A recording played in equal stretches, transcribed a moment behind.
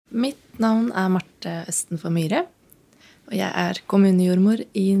Mitt navn Marte Østenfor Myhre, og jeg kommunejordmor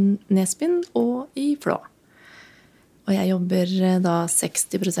i Nesbyen og i Flå. Og jeg jobber da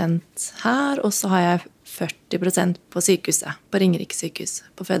 60% her, og så har jeg 40% på sykehuset, på Ringerike sykehus,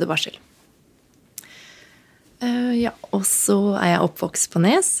 på fødebarsel. Og så jeg oppvokst på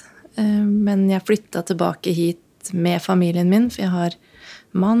Nes, men jeg flyttet tilbake hit med familien min, for jeg har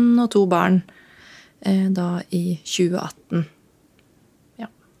mann og 2 barn da i 2018.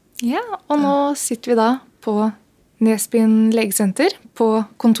 Ja, og nå sitter vi da på Nesbyen legesenter på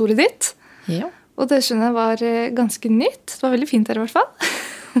kontoret ditt. Ja. Og det skjønner jeg var ganske nytt. Det var veldig fint her i hvert fall.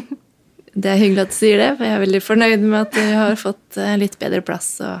 Det hyggelig at du sier det, for jeg veldig fornøyd med at vi har fått litt bedre plass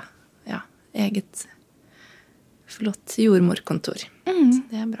og eget flott jordmorkontor. Så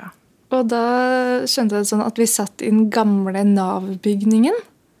det bra. Og da skjønte jeg det sånn at vi satt i den gamle NAV-bygningen.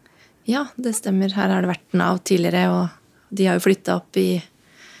 Ja, det stemmer. Her har det vært NAV tidligere, og de har jo flyttet opp i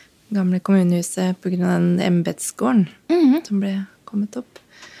gamle kommunehuset på grunn av den embetsgården som ble kommet opp.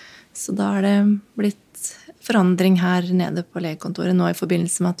 Så da har det blitt forandring her nede på legekontoret nå i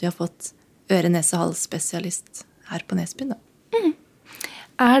forbindelse med at vi har fått øre-nese-hals-spesialist her på Nesbyen. Da.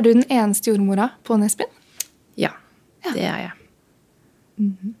 Er du den eneste jordmora på Nesbyen? Ja, det er jeg.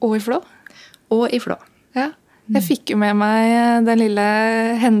 Og i Flå? Og i Flå. Ja. Jeg fikk jo med meg den lille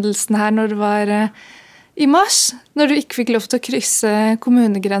hendelsen her når det var i mars, når du ikke fikk lov til å krysse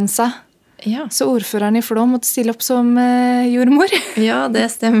kommunegrensa. Ja. Så ordføreren i Flå måtte stille opp som jordmor. Ja, det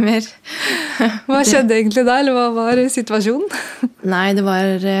stemmer. Hva skjedde egentlig da, eller hva var situasjonen? Nei, det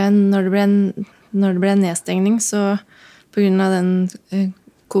var når det ble nedstengning, så på grunn av den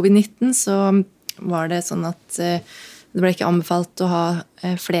covid-19 så var det sånn at det ble ikke anbefalt å ha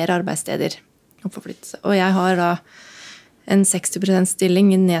flere arbeidssteder å forflytte seg. Og jeg har da en 60%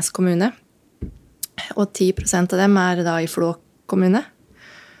 stilling i Nes kommune, og 10% av dem da i Flå kommune,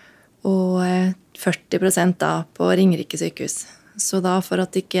 og 40% da på Ringerike sykehus. Så da for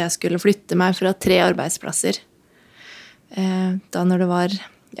at ikke jeg skulle flytte meg fra 3 arbeidsplasser, da når det var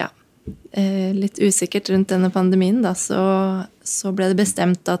litt usikkert rundt denne pandemien, da, så ble det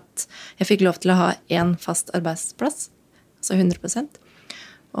bestemt at jeg fikk lov til å ha 1 fast arbeidsplass, altså 100%.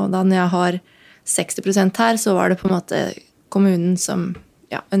 Og da når jeg har 60% her, så var det på en måte kommunen som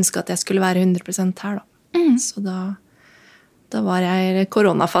ønsket at jeg skulle være 100% her. Da. Så da var jeg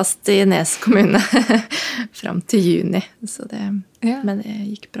koronafast i Nes kommune frem til juni. Så men det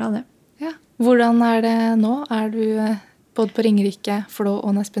gikk bra, det. Ja. Hvordan er det nå? Er du både på Ringerike, Flå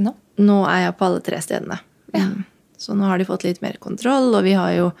og Nesbyen nå? Nå er jeg på alle 3 stedene. Ja. Så nå har de fått litt mer kontroll, og vi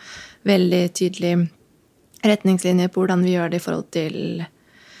har jo veldig tydelige retningslinjer på hvordan vi gjør det i forhold til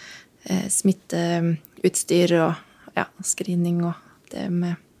smitteutstyr og screening og det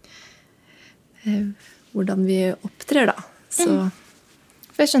med hvordan vi opptrer, da. Så.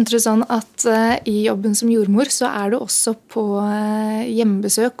 For jeg skjønte det sånn at i jobben som jordmor så er du også på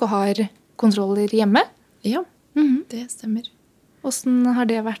hjemmebesøk og har kontroller hjemme? Ja, det stemmer. Hvordan har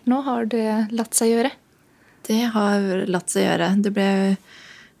det vært nå? Har det latt seg gjøre? Det har latt seg gjøre. Det ble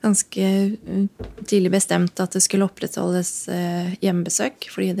ganske tidlig bestemt at det skulle opprettholdes hjemmebesøk,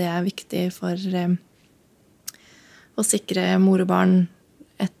 fordi det er viktig for å sikre mor og barn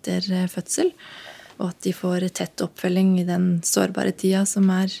etter fødsel, og at de får tett oppfølging i den sårbare tida som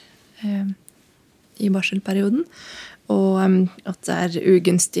er i barselperioden, og at det er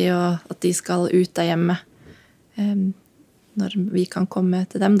ugunstig at de skal ut av hjemmet når vi kan komme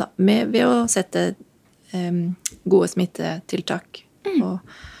til dem, da, ved å sette gode smittetiltak og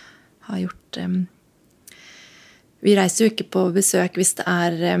ha gjort Vi reiser jo ikke på besøk hvis det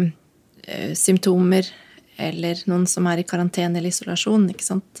er symptomer eller noen som er i karantene eller isolasjon, ikke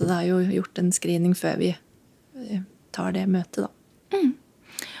sant? Det er jo gjort en screening før vi tar det møtet, da.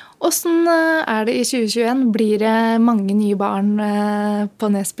 Hvordan er det i 2021? Blir det mange nye barn på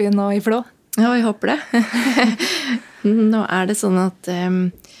Nesbyen og i Flå? Ja, jeg håper det. Nå er det sånn at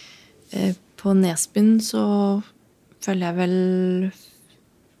på Nesbyen så følger jeg vel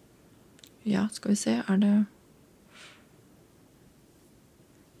skal vi se, er det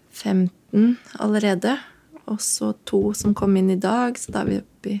 15 allerede, og så 2 som kom inn i dag, så da er vi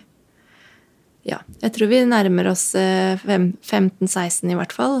oppe i jeg tror vi nærmer oss 15-16 i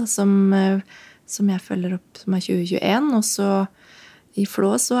hvert fall, som jeg følger opp, som er 2021, og så i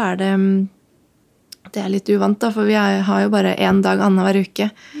Flå så er det litt uvant da, for vi har jo bare 1 dag annenhver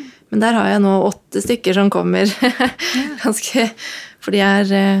uke, men der har jeg nå 8 stykker som kommer ganske, fordi jeg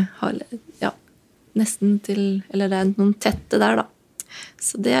har nesten til, eller det er noen tette der da,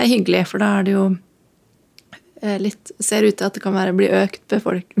 så det er hyggelig, for da er det jo ser ut til at det kan bli økt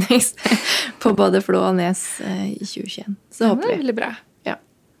befolkning på både Flå og Nes i 2021. Så håper vi. Det er veldig bra. Ja.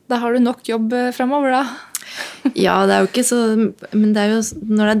 Da har du nok jobb fremover, da. Ja, det er jo ikke så. Men det er jo,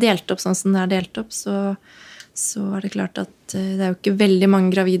 når det er delt opp sånn som det er delt opp, så er det klart at det er jo ikke veldig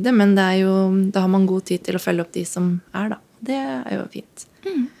mange gravide, men det er jo, da har man god tid til å følge opp de som er, da. Det er jo fint.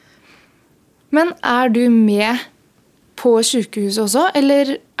 Men er du med på sykehuset også,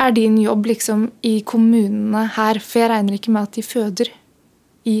 eller er din jobb liksom i kommunene her? For jeg regner ikke med at de føder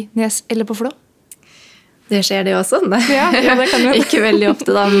i Nes eller på Flå. Det skjer det også. Nei. Ja, det kan jo. Ikke veldig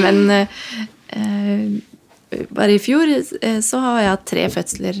ofte da, men bare i fjor så har jeg hatt 3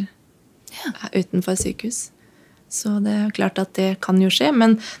 fødsler utenfor sykehus. Så det er klart at det kan jo skje,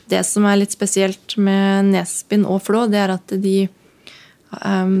 men det som er litt spesielt med Nesbyen og Flå, det er at de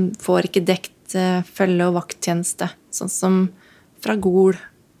får ikke dekt følge- og vakttjeneste, sånn som fra Gol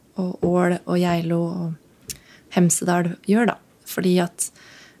og Ål og Geilo og Hemsedal gjør da. Fordi at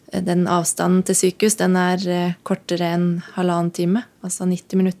den avstanden til sykehus, den er kortere enn 1,5 time, altså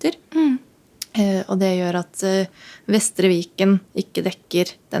 90 minutter. Og det gjør at Vestre Viken ikke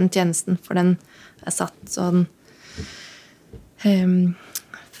dekker den tjenesten, for den er satt sånn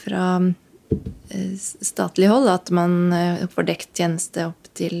fra statlig hold, at man får dekt tjeneste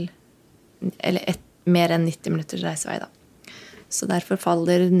opp til mer enn 90 minutters reisevei da. Så derfor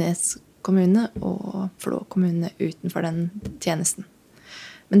faller Nes kommune og Flå kommune utenfor den tjenesten.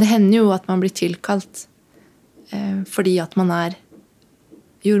 Men det hender jo at man blir tilkalt fordi at man er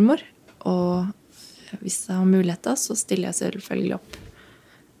jordmor, og hvis jeg har mulighet da, så stiller jeg selvfølgelig opp.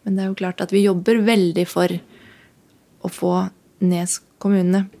 Men det er jo klart at vi jobber veldig for å få Nes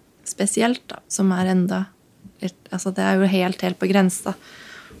kommune spesielt da, som er enda, altså det er jo helt på grensa.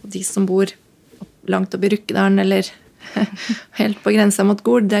 Og de som bor langt oppe i Rukkedalen eller helt på grensa mot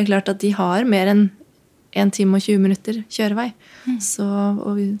Gol, det er klart at de har mer enn 1 time og 20 minutter kjørevei. Så,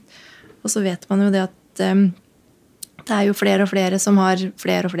 og så vet man jo det at det er jo flere og flere som har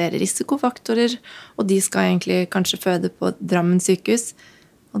flere og flere risikofaktorer, og de skal egentlig kanskje føde på Drammen sykehus,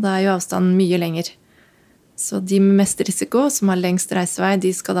 og da er jo avstanden mye lenger. Så de med mest risiko, som har lengst reisevei,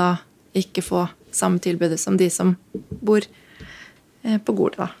 de skal da ikke få samme tilbudet som de som bor på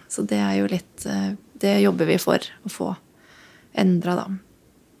Gol, da. Så det er jo litt, det jobber vi for å få endret da.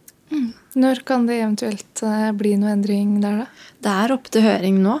 Når kan det eventuelt bli noe endring der da? Det er opp til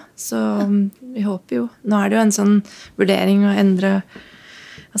høring nå, så vi håper jo. Nå er det jo en sånn vurdering å endre,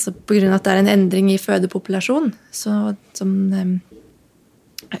 altså på grunn av at det er en endring i fødepopulasjon, så som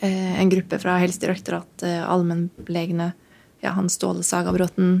en gruppe fra Helsedirektoratet, allmennlegene, ja, han Ståle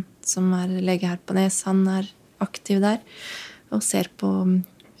Sagabråten, som er lege her på Nes, han er aktiv der, og ser på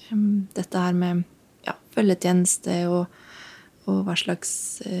dette her med følgetjeneste og hva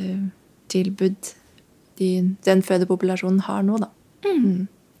slags tilbud den fødepopulasjonen har nå, da.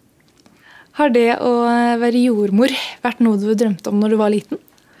 Har det å være jordmor vært noe du drømte om når du var liten?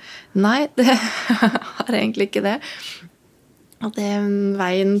 Nei, det har egentlig ikke det. Og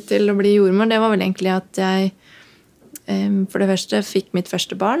veien til å bli jordmor, det var vel egentlig at jeg for det første fikk mitt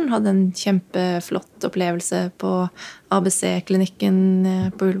første barn, hadde en kjempeflott opplevelse på ABC-klinikken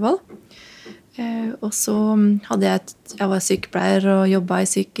på Ullevål. Og så hadde jeg var sykepleier og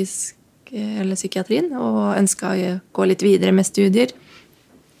jobbet i psykiatrien, og ønsket å gå litt videre med studier.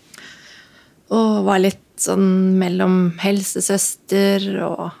 Og var litt sånn mellom helsesøster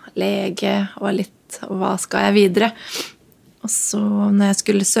og lege, og litt, og hva skal jeg videre? Og så når jeg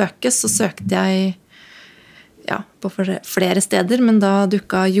skulle søke, så søkte jeg på flere steder, men da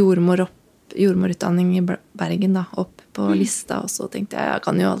dukket jordmorutdanning i Bergen da, opp på lista, og så tenkte jeg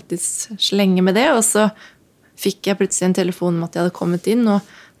kan jo alltid slenge med det, og så fikk jeg plutselig en telefon om at jeg hadde kommet inn, og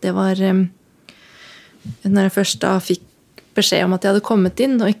det var når jeg først da fikk beskjed om at jeg hadde kommet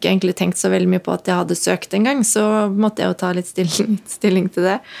inn, og ikke egentlig tenkt så veldig mye på at jeg hadde søkt en gang, så måtte jeg jo ta litt stilling til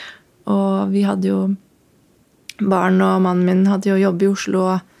det. Og vi hadde jo barn, og mannen min hadde jo jobb i Oslo,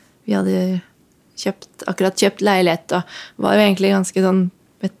 og vi hadde akkurat kjøpt leilighet, og var jo egentlig ganske sånn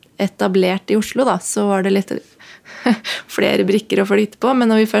etablert i Oslo, da, så var det litt flere brikker å flytte på, men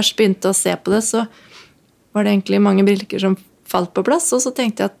når vi først begynte å se på det, så var det egentlig mange brikker som falt på plass, og så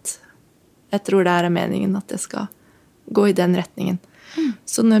tenkte jeg at jeg tror det er meningen at jeg skal gå i den retningen.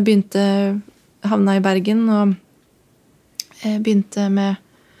 Så når jeg havna i Bergen og begynte med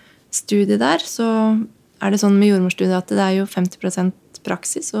studiet der, så er det sånn med jordmorstudiet at det er jo 50%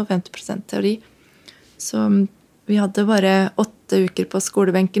 praksis og 50% teori. Så vi hadde bare 8 uker på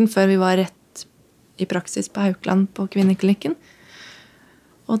skolebenken før vi var rett i praksis på Haukeland på kvinneklinikken.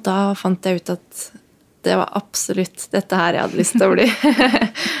 Og da fant jeg ut at det var absolutt dette her jeg hadde lyst til å bli.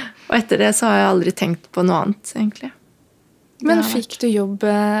 Og etter det så har jeg aldri tenkt på noe annet, egentlig. Men fikk du jobb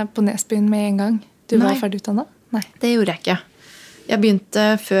på Nesbyen med en gang? Du var ferdig utdannet? Nei. Det gjorde jeg ikke. Jeg begynte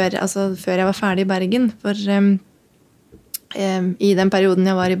før jeg var ferdig i Bergen. For i den perioden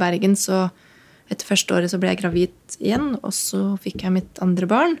jeg var i Bergen, så etter første året så ble jeg gravid igjen, og så fikk jeg mitt andre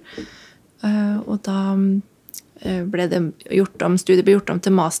barn. Og da ble det studiet ble gjort om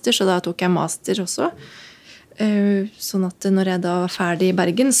til master, så da tok jeg master også. Sånn at når jeg da var ferdig i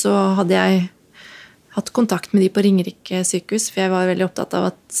Bergen, så hadde jeg hatt kontakt med de på Ringerike sykehus, for jeg var veldig opptatt av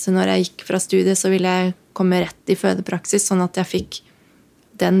at når jeg gikk fra studiet, så ville jeg komme rett i fødepraksis, sånn at jeg fikk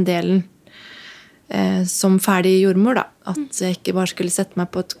den delen som ferdig jordmor, da. At jeg ikke bare skulle sette meg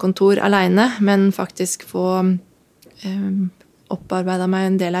på et kontor alene, men faktisk få opparbeidet meg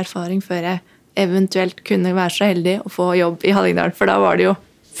en del erfaring før jeg eventuelt kunne være så heldig å få jobb i Hallingdal, for da var det jo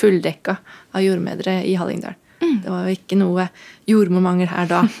fulldekka av jordmødre i Hallingdal. Det var jo ikke noe jordmormangel her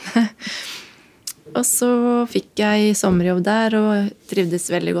da. Og så fikk jeg sommerjobb der og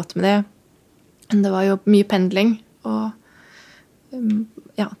trivdes veldig godt med det. Men det var jo mye pendling og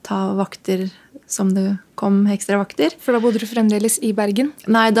ta vakter som det kom ekstra vakter. For da bodde du fremdeles i Bergen?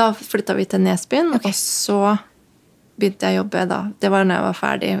 Nei, da flyttet vi til Nesbyen, Ok. og så begynte jeg å jobbe da. Det var når jeg var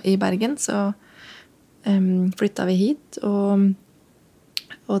ferdig i Bergen, så flyttet vi hit, og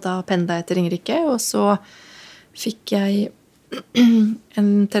da pendlet jeg til Ringerike, og så fikk jeg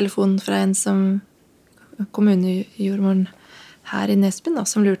en telefon fra en som kommunejordmoren her i Nesbyen, da,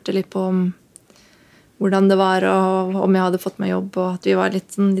 som lurte litt på hvordan det var, og om jeg hadde fått meg jobb, og at vi var litt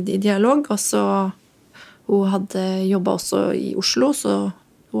sånn i dialog. Og så hun hadde jobbet også i Oslo, så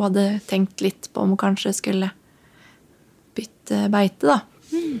hun hadde tenkt litt på om hun kanskje skulle bytte beite, da.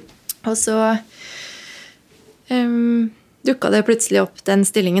 Og så dukket det plutselig opp den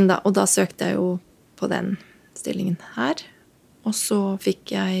stillingen, da, og da søkte jeg jo på den stillingen her. Og så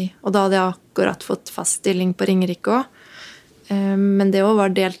fikk jeg, og da hadde jeg akkurat fått fast stilling på Ringerike også, men det også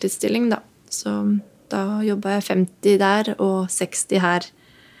var deltidsstilling, da. Så da jobbet jeg 50 der og 60 her,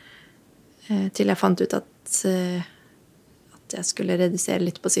 til jeg fant ut at jeg skulle redusere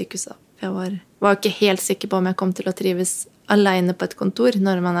litt på sykehuset. Jeg var ikke helt sikker på om jeg kom til å trives alene på et kontor,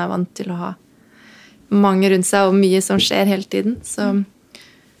 når man er vant til å ha mange rundt seg og mye som skjer hele tiden. Så men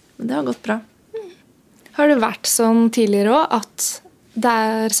det har gått bra. Har det vært sånn tidligere også at det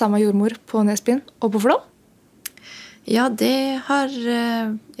er samme jordmor på Nesbyen og på Flå? Ja, det har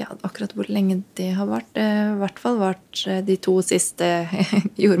akkurat hvor lenge det har vært. Det har i hvert fall vært de 2 siste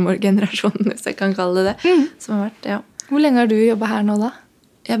jordmorgenerasjonene, hvis jeg kan kalle det det, som har vært, ja. Hvor lenge har du jobbet her nå da?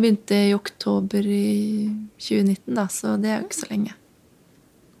 Jeg begynte i oktober i 2019, da, så det er jo ikke så lenge.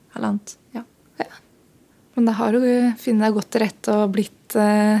 Halvannet, ja. Men da har du funnet deg godt til rette og blitt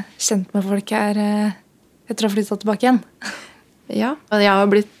kjent med folk her etter å ha flyttet tilbake igjen. Ja, og jeg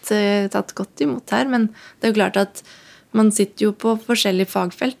har blitt tatt godt imot her, men det er jo klart at man sitter jo på forskjellige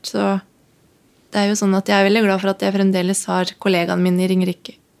fagfelt, så det er jo sånn at jeg er veldig glad for at jeg fremdeles har kollegaene mine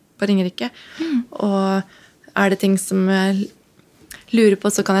på Ringerike. Og er det ting som jeg lurer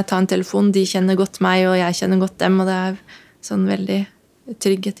på, så kan jeg ta en telefon. De kjenner godt meg, og jeg kjenner godt dem, og det er sånn veldig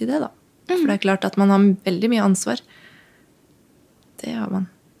trygghet i det, da. For det er klart at man har veldig mye ansvar. Det har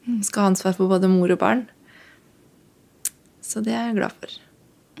man. Man skal ha ansvar for både mor og barn. Så det er jeg glad for.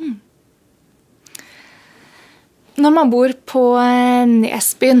 Når man bor på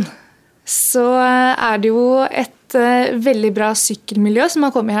Nesbyen, så er det jo et veldig bra sykkelmiljø som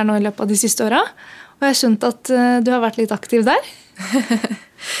har kommet her nå i løpet av de siste årene. Og jeg har skjønt at du har vært litt aktiv der.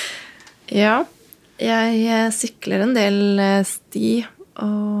 Ja, jeg sykler en del sti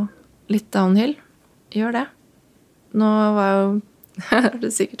og litt downhill. Gjør det. Nå var jo, har du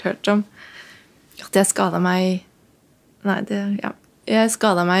sikkert hørt om, at jeg skadet meg. Jeg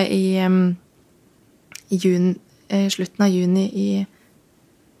skadet meg i slutten av juni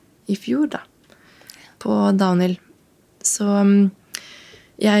i fjor, da, på downhill. Så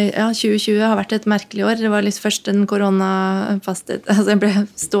 2020 har vært et merkelig år. Det var litt først en koronafastet. Altså jeg ble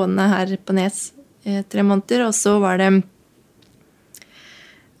stående her på Nes i 3 måneder, og så var det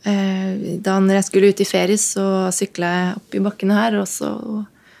da når jeg skulle ut i ferie, så syklet jeg opp i bakkene her, og så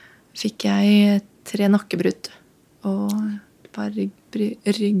fikk jeg 3 nakkebrudd og et par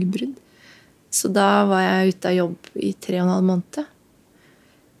ryggbrudd. Så da var jeg ute av jobb i 3,5 måneder.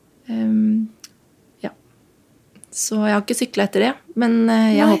 Ja. Så jeg har ikke syklet etter det, men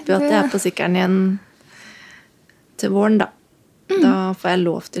jeg håper jo at jeg er på sykkelen igjen til våren, da. Da får jeg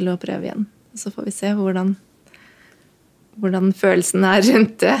lov til å prøve igjen. Så får vi se hvordan følelsen er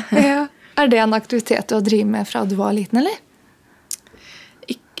rundt det. Ja. Er det en aktivitet du har drevet med fra du var liten, eller?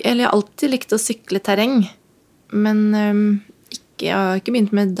 Jeg har alltid likt å sykle terreng, men jeg har ikke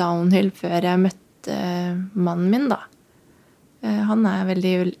begynt med downhill før jeg møtte mannen min, da. Han er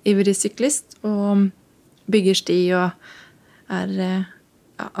veldig ivrig syklist og bygger sti og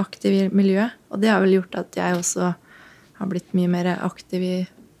aktiv i miljøet. Og det har vel gjort at jeg også har blitt mye mer aktiv i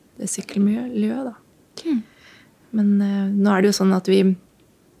det sykkelmiljøet, da. Men nå er det jo sånn at vi,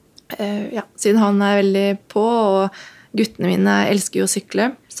 siden han er veldig på, og guttene mine elsker jo å sykle,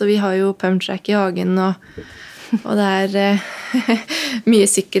 så vi har jo pumptrack i hagen, og det er mye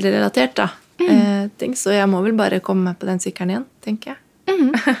sykkelrelatert, da. Ting, så jeg må vel bare komme på den sykkelen igjen, tenker jeg.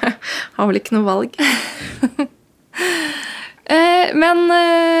 Har vel ikke noe valg. Men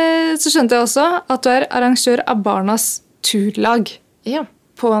så skjønte jeg også at du er arrangør av Barnas turlag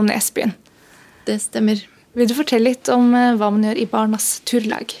på Nesbyen. Det stemmer. Vil du fortelle litt om hva man gjør i Barnas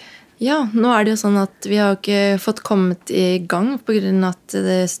turlag? Ja, nå er det jo sånn at vi har ikke fått kommet i gang på grunn av at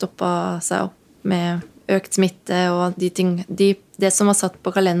det stoppet seg opp med økt smitte og de ting. Det som var satt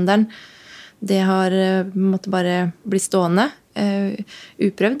på kalenderen, det har måtte bare bli stående,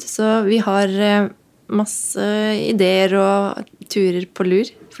 uprøvd. Så vi har masse ideer og turer på lur,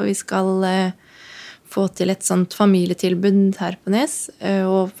 for vi skal få til et sånt familietilbud her på Nes,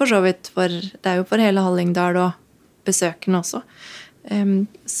 og for så vidt det er jo for hele Hallingdal og besøkende også.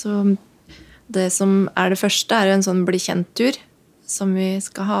 Så det som er det første er en sånn bli kjent-tur som vi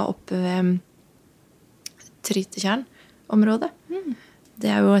skal ha oppe ved Trytetjern-området. Det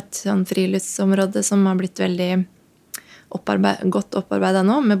er jo et sånn friluftsområde som har blitt veldig godt opparbeidet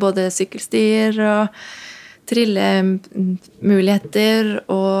nå, med både sykkelstier og trillemuligheter,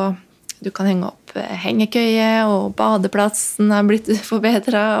 og du kan henge opp hengekøye, og badeplassen har blitt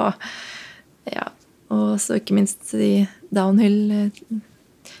forbedret, og så ikke minst de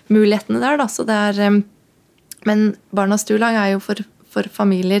downhill-mulighetene der, da. Så det er, men Barnas turlag er jo for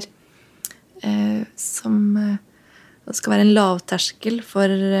familier som det skal være en lavterskel for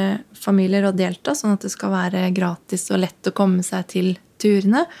familier å delta, sånn at det skal være gratis og lett å komme seg til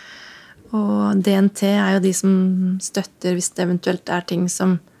turene. Og DNT er jo de som støtter hvis det eventuelt er ting som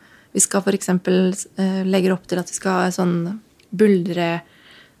vi skal for eksempel legge opp til at vi skal ha en sånn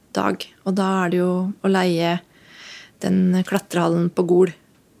buldredag. Og da er det jo å leie den klatrehallen på Gol.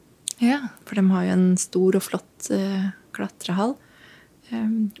 Ja. For de har jo en stor og flott klatrehall.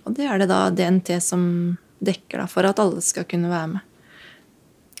 Og det er det da DNT som dekker da, for at alle skal kunne være med.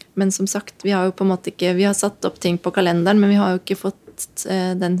 Men som sagt, vi har jo på en måte ikke, vi har satt opp ting på kalenderen, men vi har jo ikke fått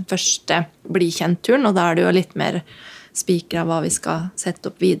den første bli kjent-turen, og da er det jo litt mer spiker av hva vi skal sette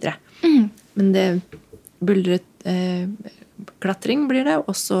opp videre. Men det buldret klatring blir det,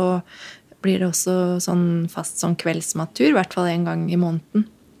 og så blir det også sånn fast sånn kveldsmattur, i hvert fall en gang i måneden.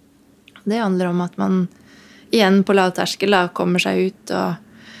 Det handler om at man igjen på lavterskel da, kommer seg ut og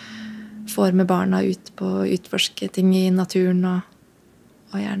får med barna ut på å utforske ting i naturen,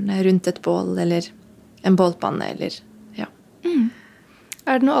 og gjerne rundt et bål eller en bålpanne, eller ja.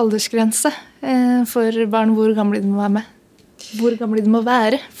 Er det noen aldersgrense for barn hvor gamle de må være med? Hvor gamle de må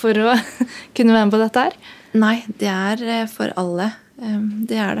være for å kunne være med på dette her? Nei, det er for alle.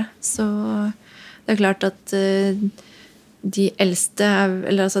 Det er det. Så det er klart at de eldste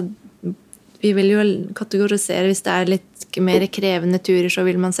eller altså, vi vil jo kategorisere hvis det er litt mer krevende turer, så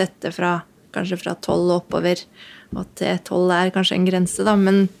vil man sette kanskje fra 12 og oppover, og til 12 er kanskje en grense da,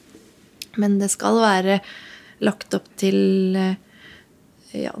 men det skal være lagt opp til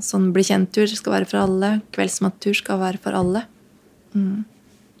sånn bli kjent-tur skal være for alle, kveldsmattur skal være for alle.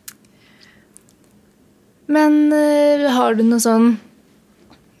 Men har du noe sånn,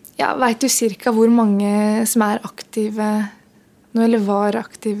 vet du cirka hvor mange som er aktive nå, eller var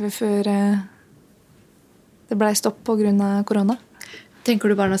aktive før det ble stopp på grunn av korona? Tenker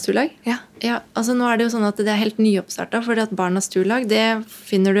du Barnas turlag? Ja. Ja, altså nå er det jo sånn at det er helt nyoppstartet, fordi at Barnas turlag, det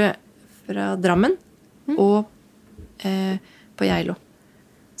finner du fra Drammen og på Geilo.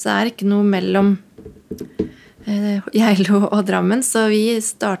 Så det er ikke noe mellom Geilo og Drammen, så vi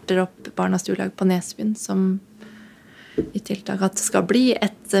starter opp Barnas turlag på Nesbyen som i tiltak at det skal bli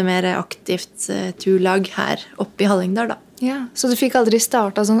et mer aktivt turlag her oppe i Hallingdal da. Ja, så du fikk aldri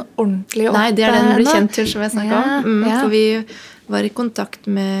startet sånn ordentlig opp? Nei, det er den bli kjent-tur som jeg snakket om. Ja. For vi var i kontakt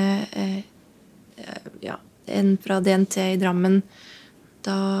med en fra DNT i Drammen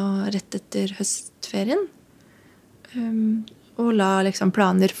da rett etter høstferien. Og la liksom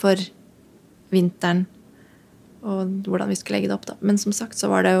planer for vinteren og hvordan vi skulle legge det opp da. Men som sagt så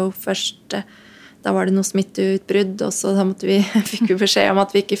var det jo først, da var det noe smitteutbrudd, og så da fikk vi beskjed om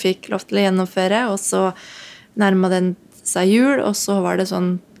at vi ikke fikk lov til å gjennomføre, og så nærmet den seg jul, og så var det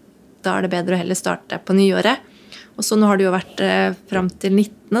sånn, da er det bedre å heller starte på nyåret. Og så nå har det jo vært frem til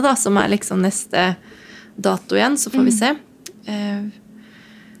 19. da, som er liksom neste dato igjen, så får vi se.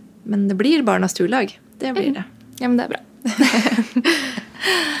 Men det blir Barnas turlag, det blir det. Ja, men det er bra.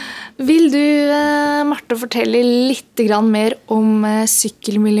 Vil du, Marte, fortelle litt mer om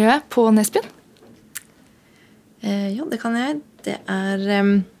sykkelmiljøet på Nesbyen? Ja, det kan jeg. Det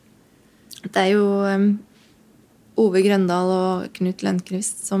er jo Ove Grøndal og Knut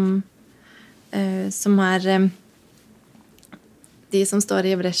Lundqvist som er de som står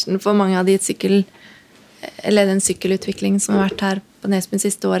i bresjen for mange av den sykkelutviklingen som har vært her på Nesbyen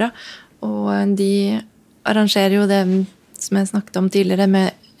siste året. Og de arrangerer jo det som jeg snakket om tidligere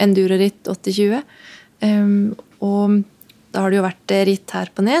med Enduro-ritt 80-20. Og da har det jo vært ritt her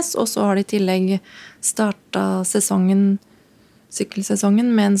på Nes, og så har de i tillegg startet sykkelsesongen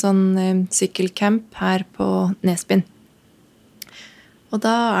med en sånn sykkelcamp her på Nesbyen. Og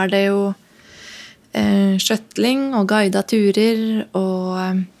da er det jo skjøtling og guidet turer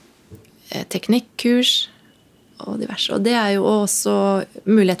og teknikkurs og diverse. Og det er jo også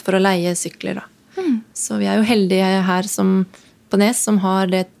mulighet for å leie sykler da. Så vi er jo heldige her på Nes som har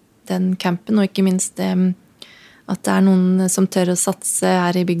den campen, og ikke minst at det er noen som tør å satse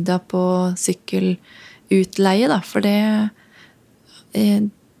her i bygda på sykkelutleie da, for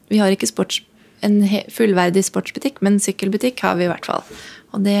vi har ikke en fullverdig sportsbutikk, men sykkelbutikk har vi i hvert fall.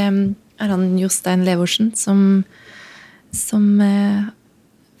 Og det er han Jostein Levorsen som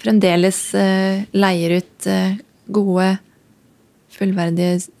fremdeles leier ut gode,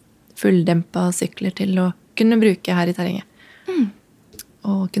 fullverdige, fulldempa sykler til å kunne bruke her i terrenget.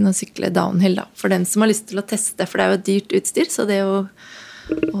 Og kunne sykle downhill da, for den som har lyst til å teste, for det er jo et dyrt utstyr, så det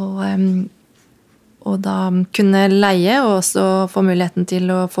å da kunne leie og også få muligheten til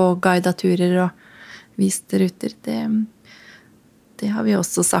å få guidet turer og vist ruter, det har vi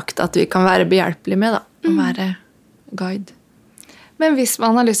også sagt at vi kan være behjelpelige med da, å være guide. Men hvis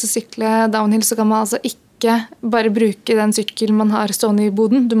man har lyst til å sykle downhill, så kan man altså ikke bare bruke den sykkel man har stående i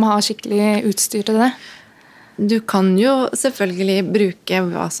boden. Du må ha skikkelig utstyr til det. Du kan jo selvfølgelig bruke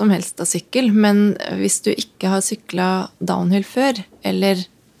hva som helst av sykkel, men hvis du ikke har syklet downhill før, eller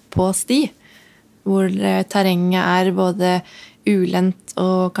på sti, hvor terrenget er både ulendt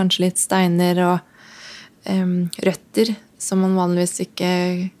og kanskje litt steiner og røtter, som man vanligvis ikke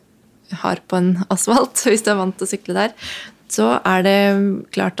har på en asfalt, hvis du er vant til å sykle der, så er det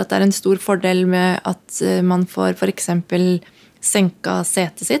klart at det er en stor fordel med at man får for eksempel senka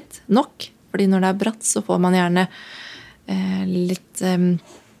setet sitt nok, fordi når det er bratt så får man gjerne litt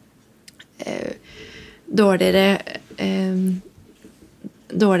dårligere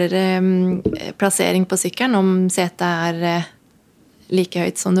plassering på sykkelen om setet er like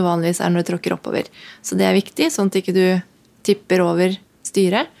høyt som det vanligvis er når du tråkker oppover. Så det er viktig, sånn at ikke du tipper over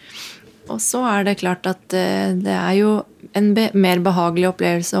styret. Og så er det klart at det er jo en mer behagelig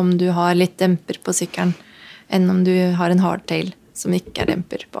opplevelse om du har litt demper på sykkelen enn om du har en hardtail som ikke er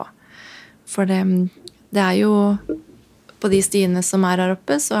demper på. For det er jo på de stiene som er her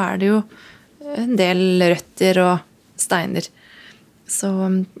oppe, så er det jo en del røtter og steiner. Så,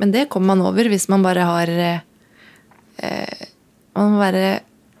 men det kommer man over hvis man bare har man må være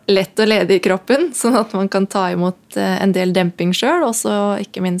lett og ledig i kroppen, sånn at man kan ta imot en del demping selv, og så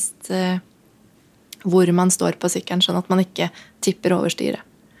ikke minst hvor man står på sykkelen, sånn at man ikke tipper over styret.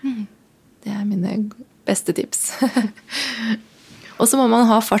 Det er mine beste tips. Og så må man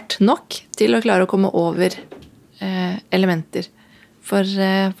ha fart nok til å klare å komme over elementer. For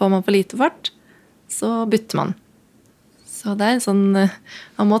får man for lite fart, så bytter man. Så det er sånn,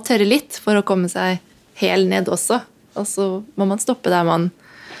 man må tørre litt for å komme seg hel ned også. Og så må man stoppe der man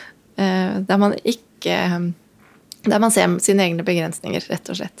ser sine egne begrensninger, rett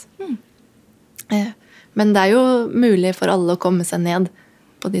og slett. Men det er jo mulig for alle å komme seg ned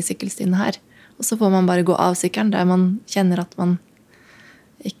på de sykkelstiene her. Og så får man bare gå av sykkelen der man kjenner at man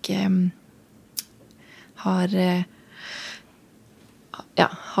ikke har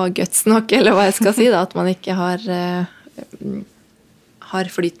guts nok, eller hva jeg skal si da, at man ikke har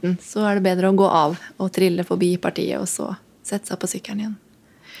flyten. Så er det bedre å gå av og trille forbi partiet, og så sette seg på sykkelen igjen.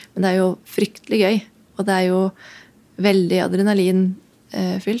 Men det er jo fryktelig gøy, og det er jo veldig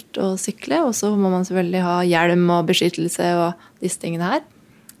adrenalinfylt å sykle, og så må man selvfølgelig ha hjelm og beskyttelse og disse tingene her.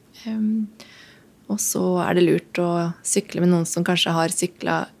 Og så er det lurt å sykle med noen som kanskje har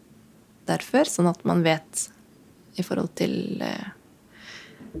syklet der før, sånn at man vet i forhold til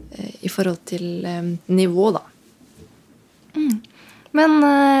nivå, da. Men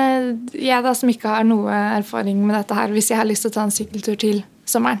jeg da, som ikke har noe erfaring med dette her, hvis jeg har lyst til å ta en sykkeltur til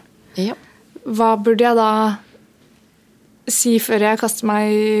sommeren, Ja. Hva burde jeg da si før jeg kaster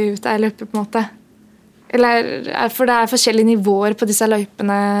meg ut av løype, på en måte? For det er forskjellige nivåer på disse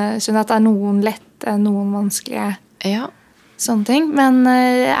løypene, sånn at det er noen lette, noen vanskelige, Ja. sånne ting. Men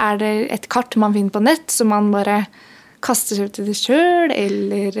er det et kart man finner på nett, som man bare kaste seg ut i det selv,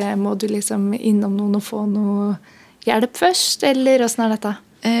 eller må du liksom innom noen og få noe hjelp først, eller hvordan er dette?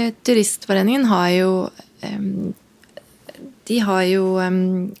 Turistforeningen har jo de har jo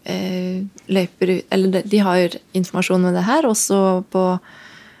løyper, eller de har informasjon med det her, også på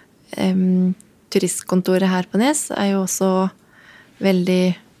turistkontoret her på Nes er jo også veldig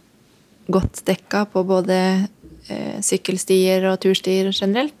godt dekka på både sykkelstier og turstier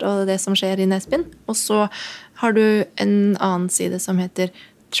generelt, og det som skjer i Nesbyen. Og så har du en annen side som heter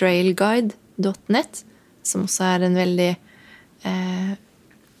trailguide.net, som også er en veldig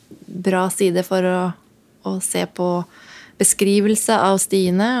bra side for å se på beskrivelse av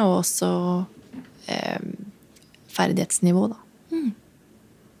stiene, og også ferdighetsnivå, da.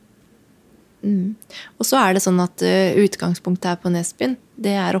 Og så er det sånn at utgangspunktet her på Nesbyen,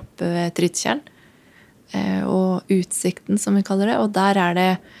 det er oppe ved Tryttjern, og utsikten, som vi kaller det, og der er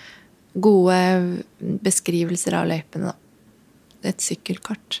det gode beskrivelser av løypene, da. Et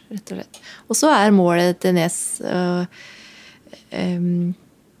sykkelkart, rett og slett. Og så er målet til Nes,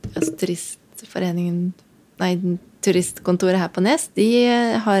 altså turistkontoret her på Nes, de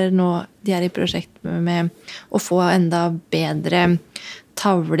er i prosjekt med å få enda bedre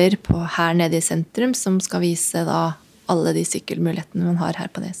tavler på her nede i sentrum, som skal vise da alle de sykkelmulighetene man har her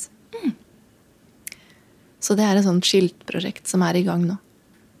på Nes. Så det er et sånt skiltprosjekt som er i gang nå.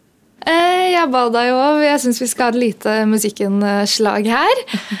 Jeg ba deg jo, jeg synes vi skal ha et lite musikkenslag her.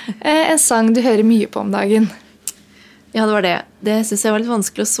 En sang du hører mye på om dagen. Ja, det var det. Det synes jeg var litt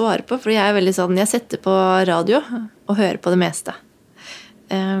vanskelig å svare på, fordi jeg er veldig sånn, jeg setter på radio og hører på det meste.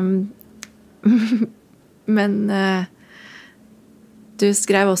 Men du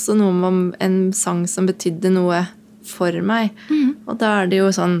skrev også noe om en sang som betydde noe for meg, og da er det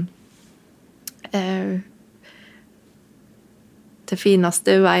jo sånn det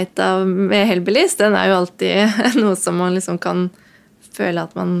fineste du vet med Hellbillies, den er jo alltid noe som man liksom kan føle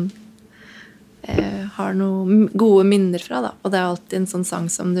at man har noen gode minner fra, da. Og det er alltid en sånn sang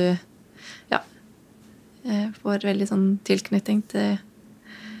som du får veldig sånn tilknytning til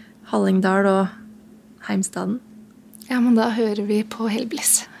Hallingdal og heimstaden. Ja, men da hører vi på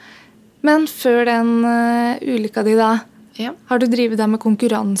Hellbillies. Men før den ulykka di da, har du drivet deg med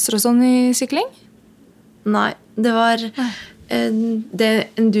konkurranser og sånn i sykling? Nei, det var det er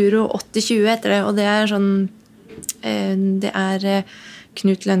Enduro 80-20 heter det, og det er sånn det er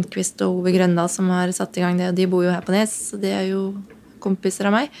Knut Lønnqvist og Ove Grøndal som har satt i gang det, og de bor jo her på Nes, så det er jo kompiser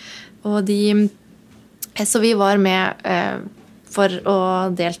av meg, og så vi var med for å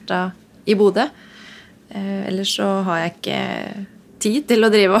delta i Bodø. Ellers så har jeg ikke tid til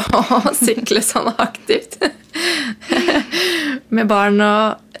å drive og sykle sånn aktivt med barn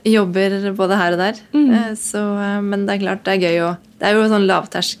og jobber både her og der. Men det er klart det er gøy, og det er jo sånn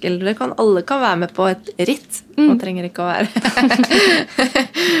lavterskel. Alle kan være med på et ritt. Man trenger ikke å være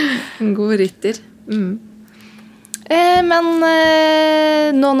en god rytter. Men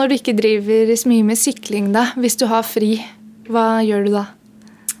nå når du ikke driver så mye med sykling da, hvis du har fri, hva gjør du da?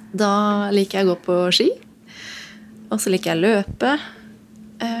 Da liker jeg å gå på ski, og så liker jeg å løpe,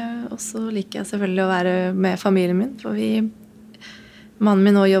 og så liker jeg selvfølgelig å være med familien min, for mannen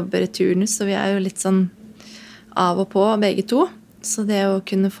min nå jobber i turnus, så vi er jo litt sånn av og på, begge to. Så det å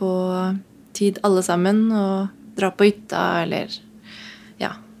kunne få tid alle sammen og dra på hytta, eller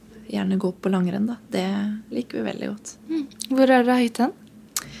gjerne gå på langrenn, da. Det liker vi veldig godt. Hvor er det hytten?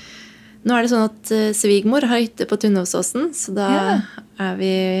 Nå er det sånn at Svigmor har hytte på Tunnhofsåsen, så da er vi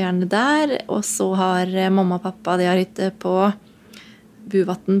gjerne der. Og så har mamma og pappa, de har hytte på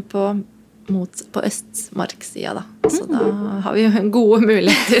Buvatn på Østmarksida, da. Så da har vi jo gode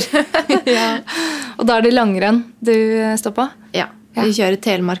muligheter. Og da er det langrenn du står på? Ja, vi kjører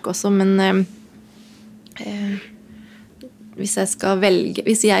Telemark også, men hvis jeg skal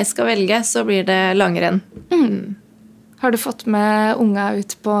velge, så blir det langrenn. Har du fått med unga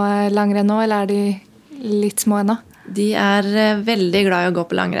ut på langrenn nå, eller er de litt små ennå? De er veldig glad i å gå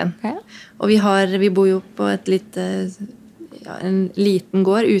på langrenn. Og vi bor jo på en liten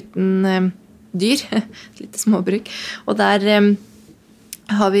gård uten dyr, et lite småbruk. Og der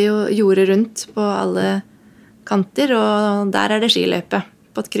har vi jo jordet rundt på alle kanter, og der er det skiløype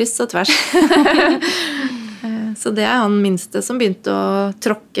på et kryss og tvers. Så det er han minste som begynte å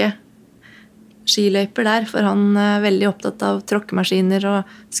tråkke skiløyper der, for han er veldig opptatt av tråkkemaskiner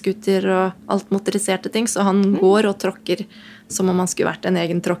og skuter og alt motoriserte ting, så han går og tråkker som om han skulle vært en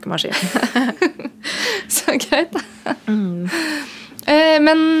egen tråkkemaskin. Så greit da.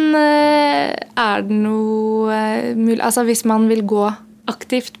 Men er det noe mulig, altså hvis man vil gå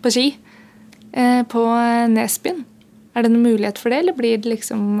aktivt på ski på Nesbyen, er det noen mulighet for det, eller blir det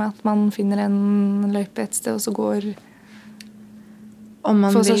liksom at man finner en løype et sted og så går Om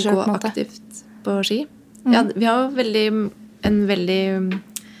man For seg vil selv, gå på en måte. aktivt på ski. Ja, vi har jo en veldig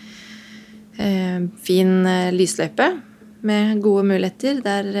fin lysløype med gode muligheter.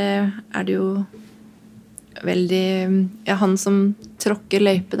 Der er det jo veldig Ja, han som tråkker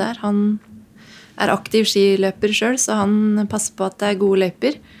løype der, han er aktiv skiløper selv, så han passer på at det er gode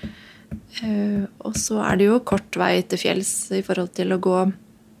løyper. Og så er det jo kort vei til fjells i forhold til å gå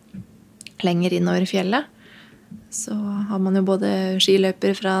lenger innover fjellet. Så har man jo både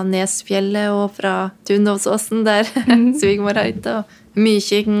skiløper fra Nesfjellet og fra Tunovsåsen der, Svigmorhøyde og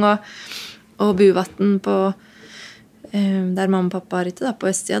Mykjing og Buvatn på der mamma og pappa har hytte, da, på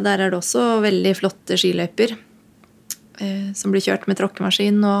østsida. Der er det også veldig flotte skiløyper som blir kjørt med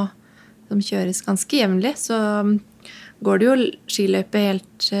tråkkemaskin og som kjøres ganske jevnlig. Så går det jo skiløype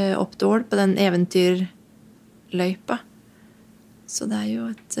helt opp til Ål på den eventyrløypa. Så det er jo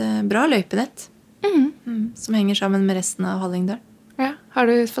et bra løypenett som henger sammen med resten av Hallingdal. Ja. Har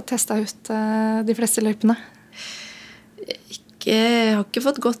du fått testet ut de fleste løypene? Jeg har ikke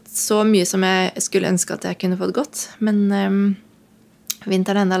fått gått så mye som jeg skulle ønske at jeg kunne fått gått. Men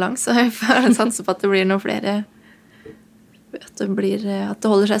vinteren er enda lang, så jeg får satse på at det blir noen flere. At det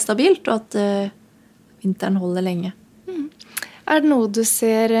holder seg stabilt, og at vinteren holder lenge. Er det noe du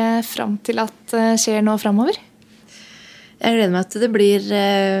ser fram til at skjer nå fremover? Jeg gleder meg til det blir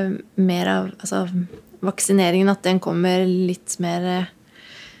mer av vaksineringen, at den kommer litt mer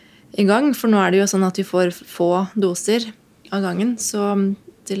i gang. For nå er det jo sånn at vi får få doser av gangen, så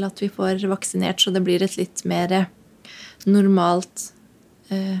til at vi får vaksinert så det blir et litt mer normalt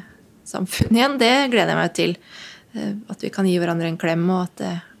samfunn igjen, det gleder jeg meg til. At vi kan gi hverandre en klem, og at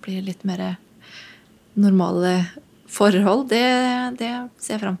det blir litt mer normale forhold, det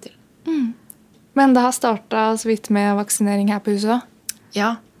ser jeg frem til. Men det har startet så vidt med vaksinering her på huset også?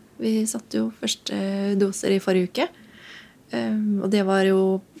 Ja, vi satte jo første doser i forrige uke, og det var jo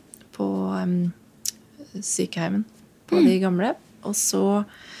på sykeheimen på de gamle. Og så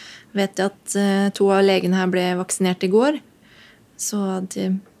vet jeg at 2 av legene her ble vaksinert i går. Så det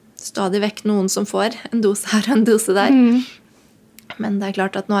er stadig vekk noen som får en dose her og en dose der. Men det er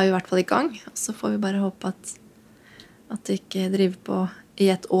klart at nå er vi i hvert fall i gang. Og så får vi bare håpe at det ikke driver på i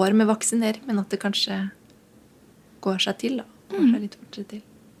et år med vaksinering, men at det kanskje går seg til. Da. Går seg litt fortere til.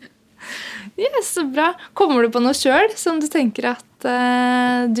 Yes, så bra. Kommer du på noe selv som du tenker at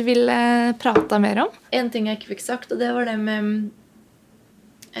du ville prate mer om? En ting jeg ikke fikk sagt, og det var det med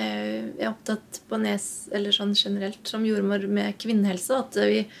jeg er opptatt på Nes, eller sånn generelt som jordmor med kvinnehelse, at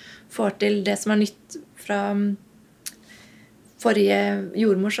vi får til det som er nytt fra forrige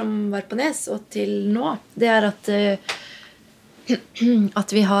jordmor som var på Nes og til nå. Det er at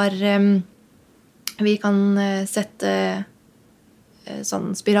vi har vi kan sette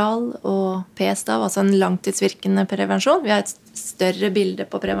sånn spiral og p-stav, altså en langtidsvirkende prevensjon. Vi har et større bilde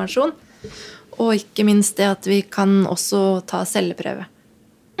på prevensjon. Og ikke minst det at vi kan også ta celleprøve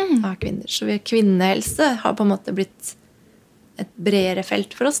av kvinner. Så kvinnehelse har på en måte blitt et bredere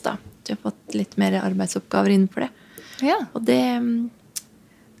felt for oss da. Vi har fått litt mer arbeidsoppgaver innenfor det. Ja. Og det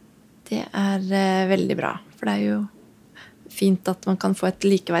er veldig bra. For det er jo fint at man kan få et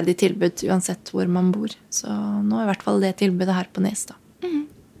likeverdig tilbud uansett hvor man bor. Så nå er i hvert fall det tilbudet her på Nes da.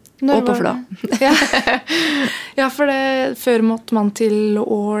 Og på Flå. Ja. Ja, for før måtte man til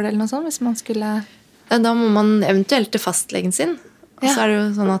Ål eller noe sånt, hvis man skulle... Ja, da må man eventuelt til fastlegen sin. Og så er det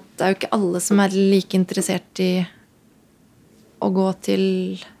jo sånn at det er jo ikke alle som er like interessert i å gå til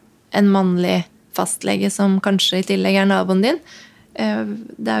en mannlig fastlege som kanskje i tillegg er naboen din.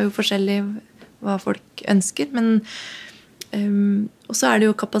 Det er jo forskjellig hva folk ønsker, men og så er det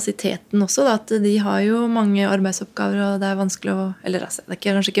jo kapasiteten også, da, at de har jo mange arbeidsoppgaver, og det er vanskelig å, eller altså, det er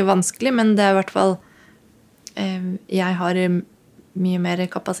kanskje ikke vanskelig, men det er i hvert fall jeg har mye mer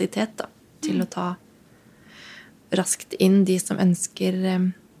kapasitet da, til å ta raskt inn de som ønsker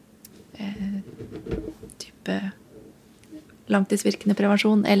type langtidsvirkende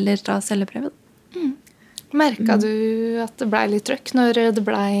prevensjon eller ta celleprøve. Merket du at det ble litt trøkk når det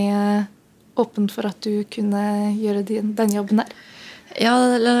ble åpent for at du kunne gjøre den jobben der?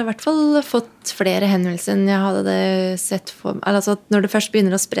 Ja, jeg har i hvert fall fått flere henvendelser enn jeg hadde sett for meg. Altså, når det først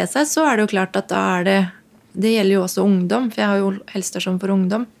begynner å spre seg, så er det jo klart at da er det gjelder jo også ungdom, for jeg har jo helsestasjon for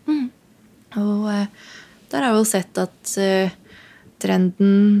ungdom. Og der har jeg jo sett at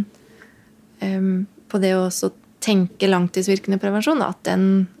trenden på det å også tenke langtidsvirkende prevensjon, at den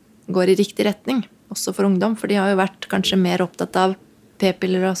går i riktig retning, også for ungdom. For de har jo vært kanskje mer opptatt av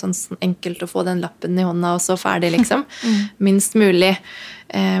p-piller og sånn enkelt å få den lappen i hånda og så ferdig, liksom. Minst mulig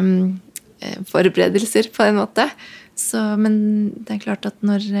forberedelser på en måte. Så, men det er klart at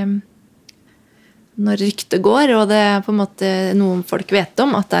når ryktet går, og det på en måte noen folk vet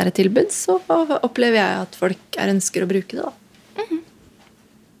om at det et tilbud, så opplever jeg at folk ønsker å bruke det. Da.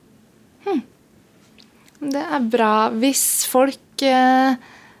 Det bra. Hvis folk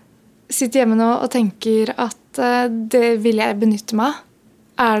sitter hjemme nå og tenker at det vil jeg benytte meg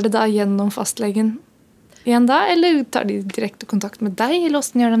av, det da gjennom fastlegen igjen da, eller tar de direkte kontakt med deg, eller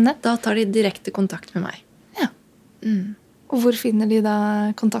hvordan gjør de det? Da tar de direkte kontakt med meg. Ja. Og hvor finner de da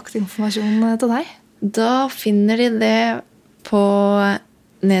kontaktinformasjon til deg? Da finner de det på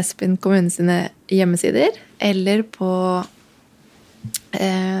Nesbyen kommune sine hjemmesider, eller på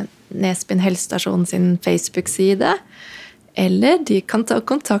Nesbyen helsestasjon sin Facebook-side, eller de kan ta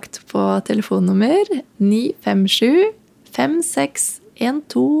kontakt på telefonnummer 957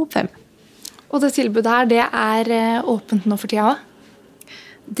 56125. Og det tilbudet her, det åpent nå for tida også?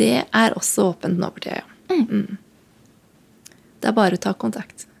 Det også åpent nå for tida, ja. Det bare å ta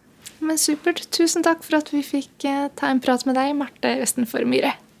kontakt. Men supert. Tusen takk for at vi fikk ta en prat med deg, Marte Østenfor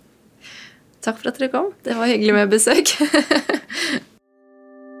Myhre. Takk for at dere kom. Det var hyggelig med besøk.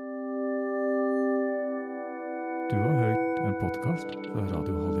 Du har hørt en podcast fra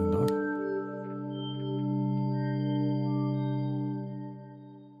Radio Hallingdal.